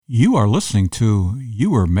You are listening to You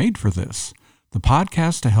Were Made for This, the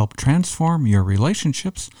podcast to help transform your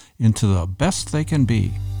relationships into the best they can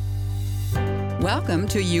be. Welcome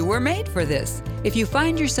to You Were Made for This. If you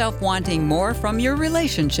find yourself wanting more from your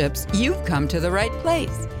relationships, you've come to the right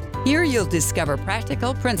place. Here you'll discover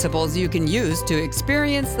practical principles you can use to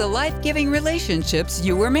experience the life-giving relationships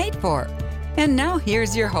you were made for. And now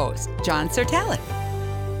here's your host, John Sertalik.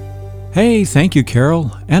 Hey, thank you,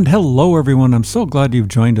 Carol. And hello, everyone. I'm so glad you've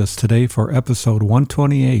joined us today for episode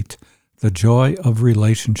 128, The Joy of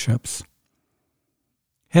Relationships.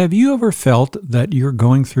 Have you ever felt that you're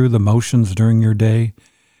going through the motions during your day,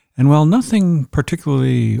 and while nothing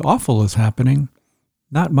particularly awful is happening,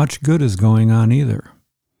 not much good is going on either?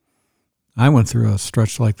 I went through a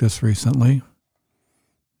stretch like this recently.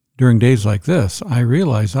 During days like this, I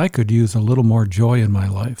realized I could use a little more joy in my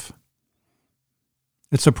life.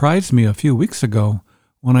 It surprised me a few weeks ago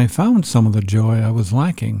when I found some of the joy I was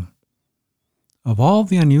lacking. Of all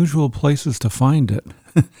the unusual places to find it,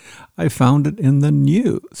 I found it in the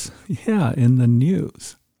news. Yeah, in the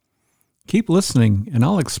news. Keep listening and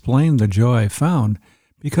I'll explain the joy I found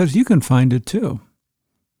because you can find it too.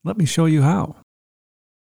 Let me show you how.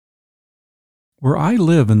 Where I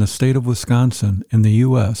live in the state of Wisconsin in the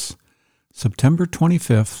U.S., September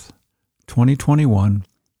 25th, 2021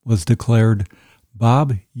 was declared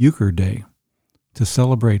Bob Uecker Day to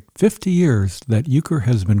celebrate 50 years that Uecker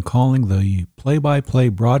has been calling the play-by-play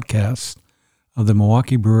broadcasts of the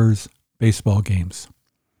Milwaukee Brewers baseball games.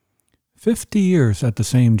 50 years at the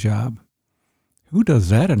same job. Who does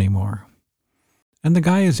that anymore? And the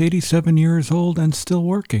guy is 87 years old and still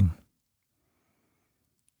working.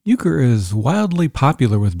 Uecker is wildly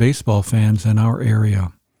popular with baseball fans in our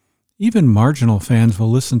area. Even marginal fans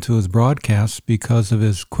will listen to his broadcasts because of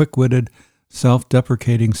his quick-witted,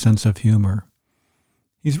 self-deprecating sense of humor.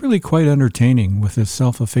 He's really quite entertaining with his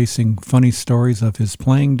self-effacing funny stories of his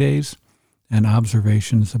playing days and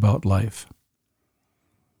observations about life.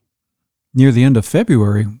 Near the end of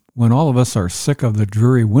February, when all of us are sick of the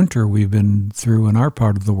dreary winter we've been through in our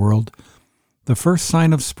part of the world, the first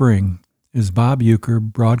sign of spring is Bob Uecker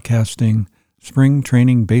broadcasting spring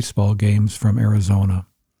training baseball games from Arizona.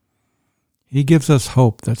 He gives us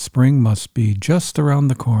hope that spring must be just around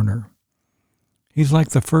the corner. He's like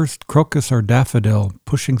the first crocus or daffodil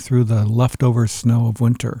pushing through the leftover snow of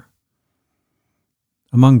winter.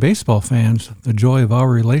 Among baseball fans, the joy of our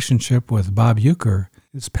relationship with Bob Uecker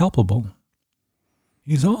is palpable.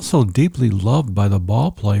 He's also deeply loved by the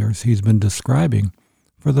ball players he's been describing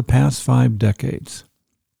for the past 5 decades.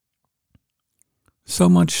 So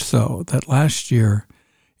much so that last year,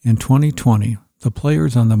 in 2020, the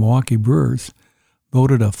players on the Milwaukee Brewers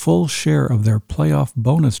voted a full share of their playoff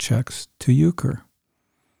bonus checks to Uecker.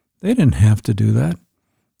 They didn't have to do that.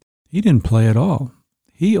 He didn't play at all.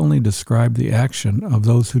 He only described the action of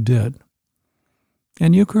those who did.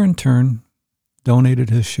 And Uecker, in turn, donated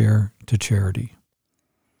his share to charity.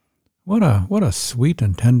 What a sweet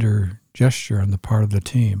and tender gesture on the part of the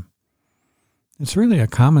team. It's really a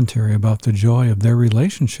commentary about the joy of their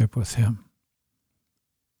relationship with him.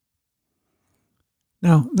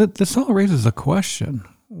 Now, this all raises a question.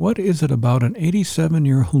 What is it about an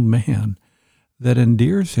 87-year-old man that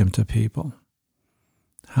endears him to people?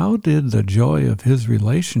 How did the joy of his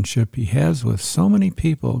relationship he has with so many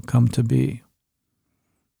people come to be?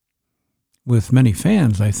 With many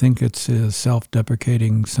fans, I think it's his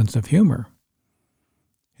self-deprecating sense of humor.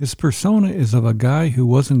 His persona is of a guy who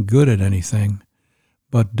wasn't good at anything,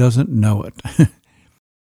 but doesn't know it.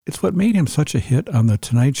 It's what made him such a hit on The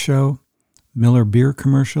Tonight Show, Miller Beer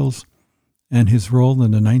commercials, and his role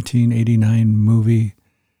in the 1989 movie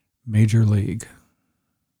Major League.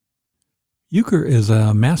 Uecker is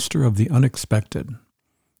a master of the unexpected.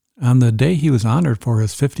 On the day he was honored for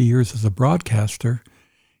his 50 years as a broadcaster,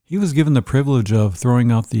 he was given the privilege of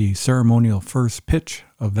throwing out the ceremonial first pitch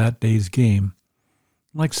of that day's game,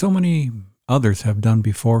 like so many others have done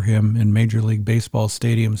before him in Major League Baseball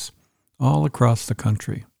stadiums all across the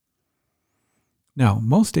country. Now,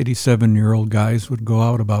 most 87-year-old guys would go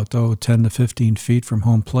out about 10 to 15 feet from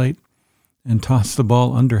home plate and toss the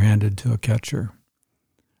ball underhanded to a catcher.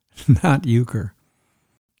 Not Uecker.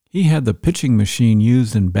 He had the pitching machine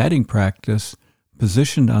used in batting practice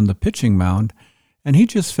positioned on the pitching mound, and he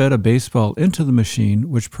just fed a baseball into the machine,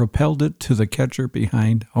 which propelled it to the catcher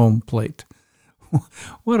behind home plate.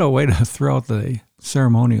 What a way to throw out the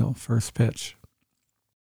ceremonial first pitch.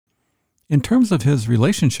 In terms of his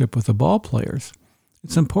relationship with the ball players,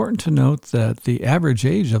 it's important to note that the average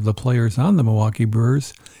age of the players on the Milwaukee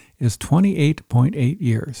Brewers is 28.8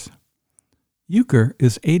 years. Uecker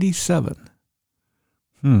is 87.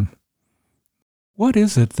 What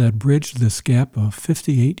is it that bridged this gap of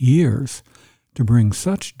 58 years to bring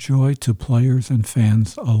such joy to players and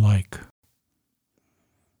fans alike?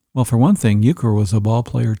 Well, for one thing, Uecker was a ball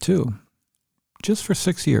player too, just for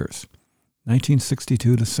 6 years,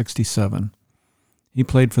 1962 to 67. He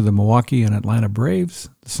played for the Milwaukee and Atlanta Braves,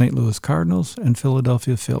 the St. Louis Cardinals, and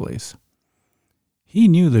Philadelphia Phillies. He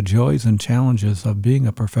knew the joys and challenges of being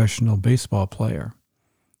a professional baseball player.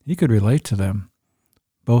 He could relate to them,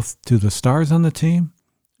 both to the stars on the team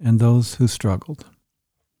and those who struggled.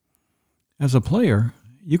 As a player,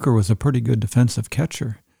 Uecker was a pretty good defensive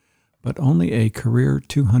catcher, but only a career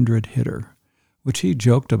 200 hitter, which he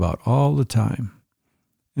joked about all the time.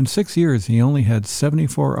 In 6 years, he only had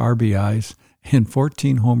 74 RBIs and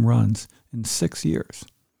 14 home runs in 6 years.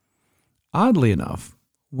 Oddly enough,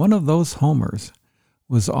 one of those homers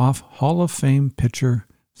was off Hall of Fame pitcher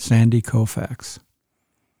Sandy Koufax.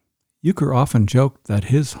 Uecker often joked that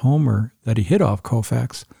his homer that he hit off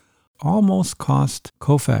Koufax almost cost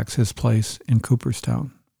Koufax his place in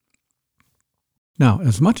Cooperstown. Now,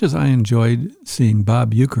 as much as I enjoyed seeing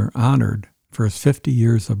Bob Uecker honored for his 50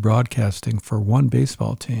 years of broadcasting for one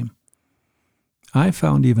baseball team, I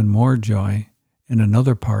found even more joy in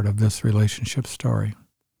another part of this relationship story.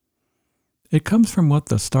 It comes from what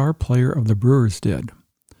the star player of the Brewers did,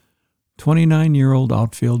 29-year-old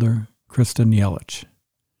outfielder Christian Yelich.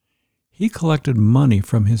 He collected money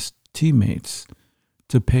from his teammates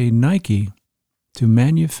to pay Nike to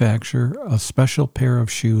manufacture a special pair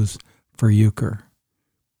of shoes for Uecker.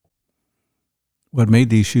 What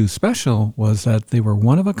made these shoes special was that they were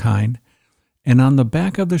one of a kind, and on the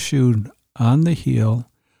back of the shoe, on the heel,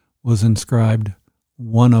 was inscribed,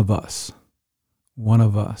 "One of us." One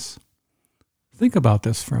of us. Think about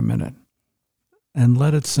this for a minute and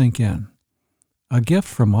let it sink in. A gift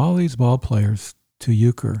from all these ball players to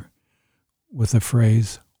Uecker with the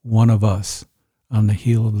phrase, "One of us," on the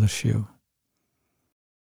heel of the shoe.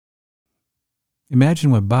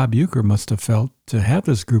 Imagine what Bob Uecker must have felt to have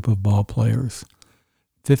this group of ball players,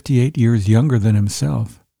 58 years younger than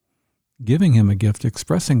himself, giving him a gift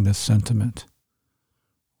expressing this sentiment.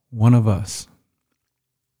 One of us.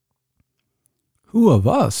 Who of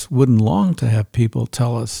us wouldn't long to have people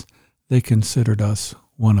tell us they considered us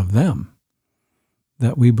one of them,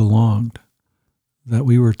 that we belonged, that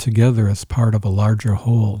we were together as part of a larger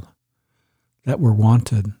whole, that were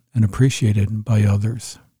wanted and appreciated by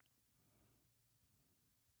others?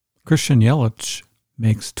 Christian Yelich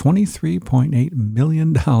makes $23.8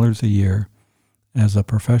 million a year as a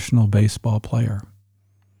professional baseball player.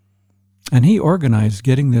 And he organized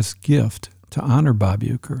getting this gift to honor Bob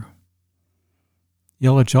Uecker.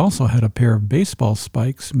 Yelich also had a pair of baseball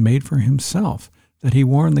spikes made for himself that he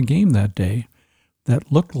wore in the game that day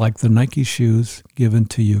that looked like the Nike shoes given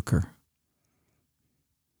to Uecker.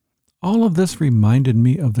 All of this reminded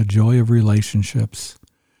me of the joy of relationships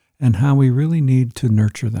and how we really need to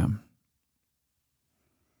nurture them.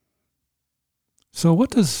 So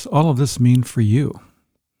what does all of this mean for you?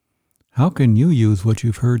 How can you use what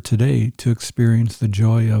you've heard today to experience the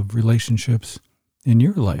joy of relationships in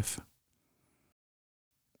your life?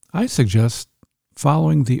 I suggest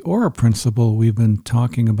following the Aura principle we've been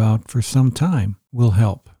talking about for some time will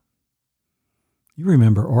help. You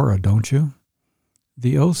remember Aura, don't you?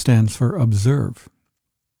 The O stands for observe.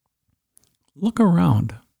 Look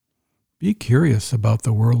around. Be curious about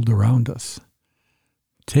the world around us.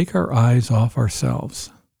 Take our eyes off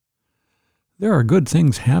ourselves. There are good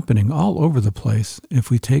things happening all over the place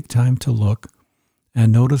if we take time to look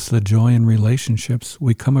and notice the joy in relationships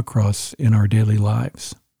we come across in our daily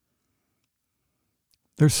lives.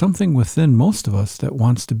 There's something within most of us that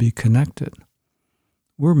wants to be connected.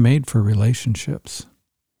 We're made for relationships.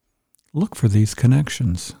 Look for these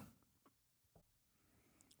connections.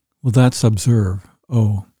 Well, that's observe,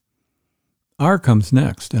 O. R comes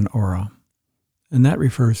next in Aura, and that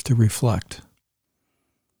refers to reflect.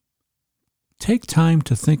 Take time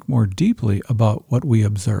to think more deeply about what we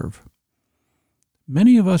observe.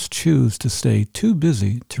 Many of us choose to stay too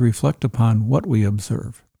busy to reflect upon what we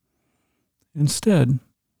observe. Instead,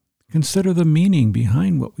 consider the meaning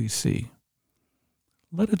behind what we see.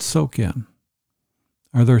 Let it soak in.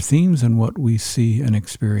 Are there themes in what we see and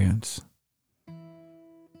experience?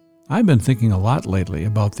 I've been thinking a lot lately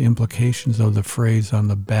about the implications of the phrase on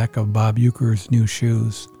the back of Bob Uecker's new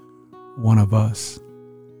shoes, "One of us."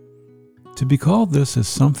 To be called this is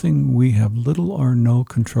something we have little or no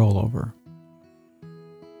control over.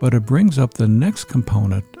 But it brings up the next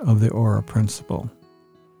component of the Aura principle,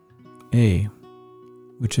 A,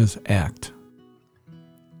 which is act.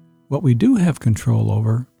 What we do have control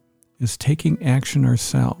over is taking action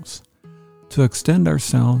ourselves to extend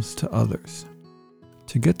ourselves to others.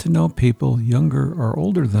 to get to know people younger or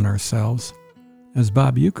older than ourselves, as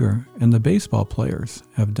Bob Uecker and the baseball players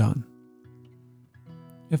have done.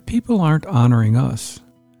 If people aren't honoring us,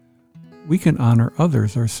 we can honor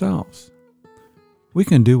others ourselves. We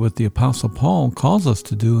can do what the Apostle Paul calls us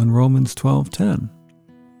to do in Romans 12:10.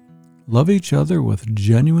 Love each other with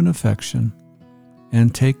genuine affection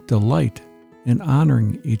and take delight in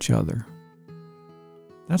honoring each other.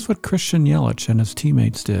 That's what Christian Yelich and his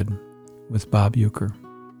teammates did with Bob Uecker.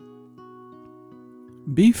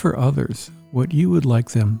 Be for others what you would like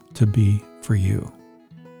them to be for you.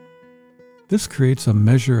 This creates a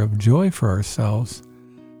measure of joy for ourselves,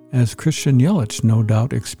 as Christian Yelich no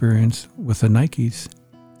doubt experienced with the Nikes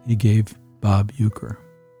he gave Bob Uecker.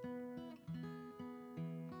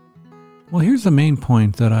 Well, here's the main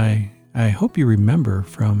point that I hope you remember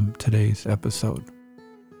from today's episode.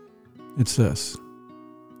 It's this.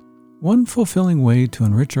 One fulfilling way to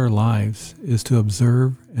enrich our lives is to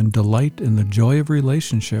observe and delight in the joy of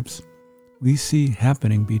relationships we see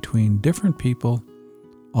happening between different people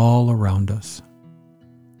all around us.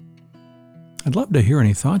 I'd love to hear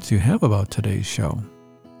any thoughts you have about today's show.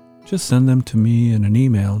 Just send them to me in an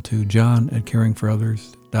email to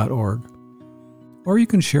john@caringforothers.org, or you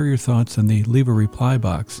can share your thoughts in the Leave a Reply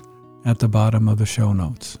box at the bottom of the show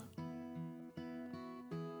notes.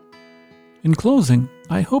 In closing,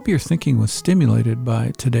 I hope your thinking was stimulated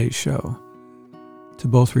by today's show, to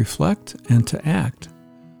both reflect and to act,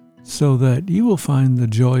 so that you will find the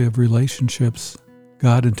joy of relationships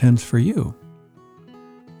God intends for you.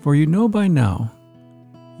 For you know by now,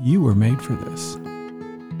 you were made for this.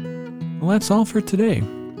 Well, that's all for today.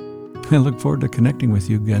 I look forward to connecting with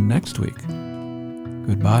you again next week.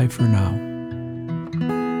 Goodbye for now.